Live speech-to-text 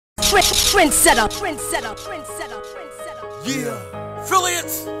Trendsetter. Yeah,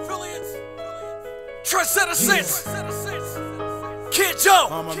 affiliates, Trendsetter Sense, Kid Joe,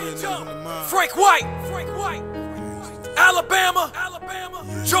 Frank White, Alabama,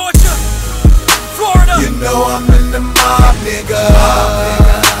 Georgia, Florida. You know I'm in the mob, nigga.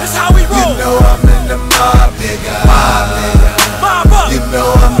 That's how we roll. You know I'm in the mob, nigga. Mob up. You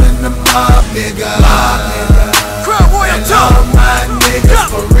know I'm in the mob, nigga. Crowd Royal And Talk. all my niggas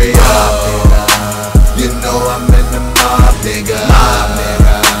for real. You know I'm in the mob, nigga.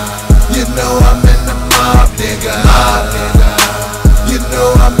 You know I'm in the mob, nigga. You know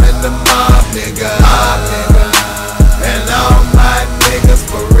I'm in the mob, nigga. And all my niggas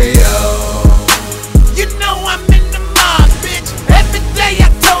for real. You know I'm in the mob, bitch. Every day I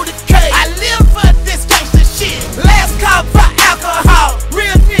told the K. I live for this gangsta shit. Last call for alcohol.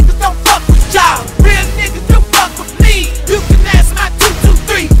 Real niggas don't fuck with y'all. Real niggas do fuck with me. You can ask my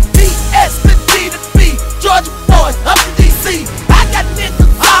 223. DS to D to B. Georgia boys up to DC. I got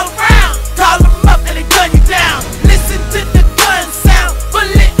niggas all around. Call them up and they gun you down. Listen to the gun sound.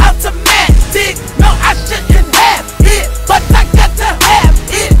 Fully automatic. No, I shouldn't have it, but I got to have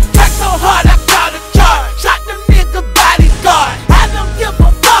it. Crack so hard I call the charge. Shot them nigga bodyguard. I don't give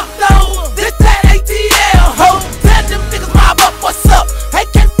a fuck though. This that ATL ho. Tell them niggas mob up, what's up?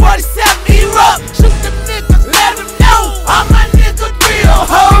 AK-47 erupt. Shoot them niggas, let them know. All my niggas real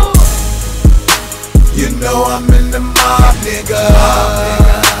ho. You know I'm in the mob, nigga.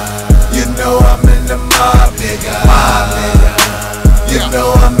 You know I'm in the mob, nigga. You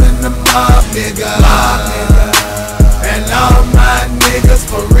know I'm in the mob, nigga. And all my niggas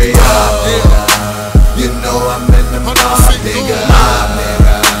for real. You know I'm in the mob, nigga.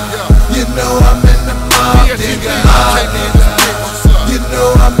 You know I'm in the mob, nigga. You know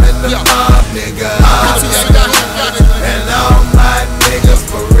I'm in the mob, nigga. And all my niggas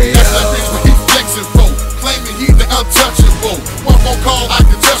for real. Claiming he the untouchable. One phone call, I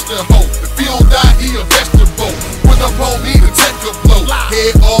can touch the hoe. If he don't die, he a vegetable. When up on me, the tech could blow.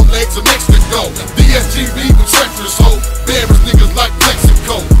 Head, all legs, and next to go. DSGB with treacherous hoe. Bearish niggas like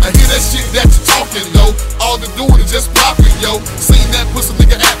Mexico. I hear that shit that you talking though. All they doing is just popping, yo. Seen that pussy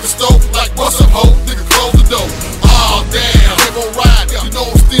nigga at the stove. Like, what's up, hoe? Nigga, close the door. Oh, damn. They gon' ride. You know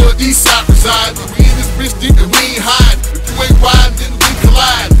I'm still east side reside. We in this bitch deep and we ain't hide. If you ain't riding, then we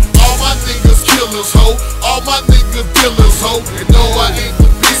collide. All my niggas killers, ho. All my niggas dealers, ho. You know I ain't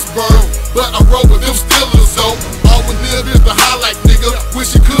from Pittsburgh, but I roll with them Steelers, ho. All we live is the highlight, nigga.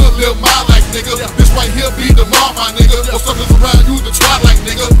 Wish you could live my life, nigga. This right here be the mom, my nigga. Or something's around you, the twilight,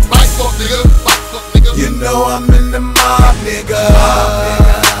 nigga. Bike fuck, nigga. Bike fuck, nigga. You know I'm in the mob, nigga.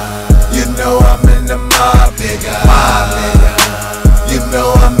 You know I'm in the mob, nigga. You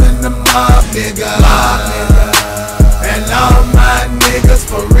know I'm in the mob, nigga. And all my niggas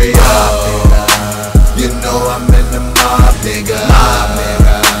for real. You know I'm in the mob, nigga.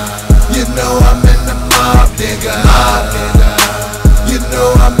 You know I'm in the mob, nigga.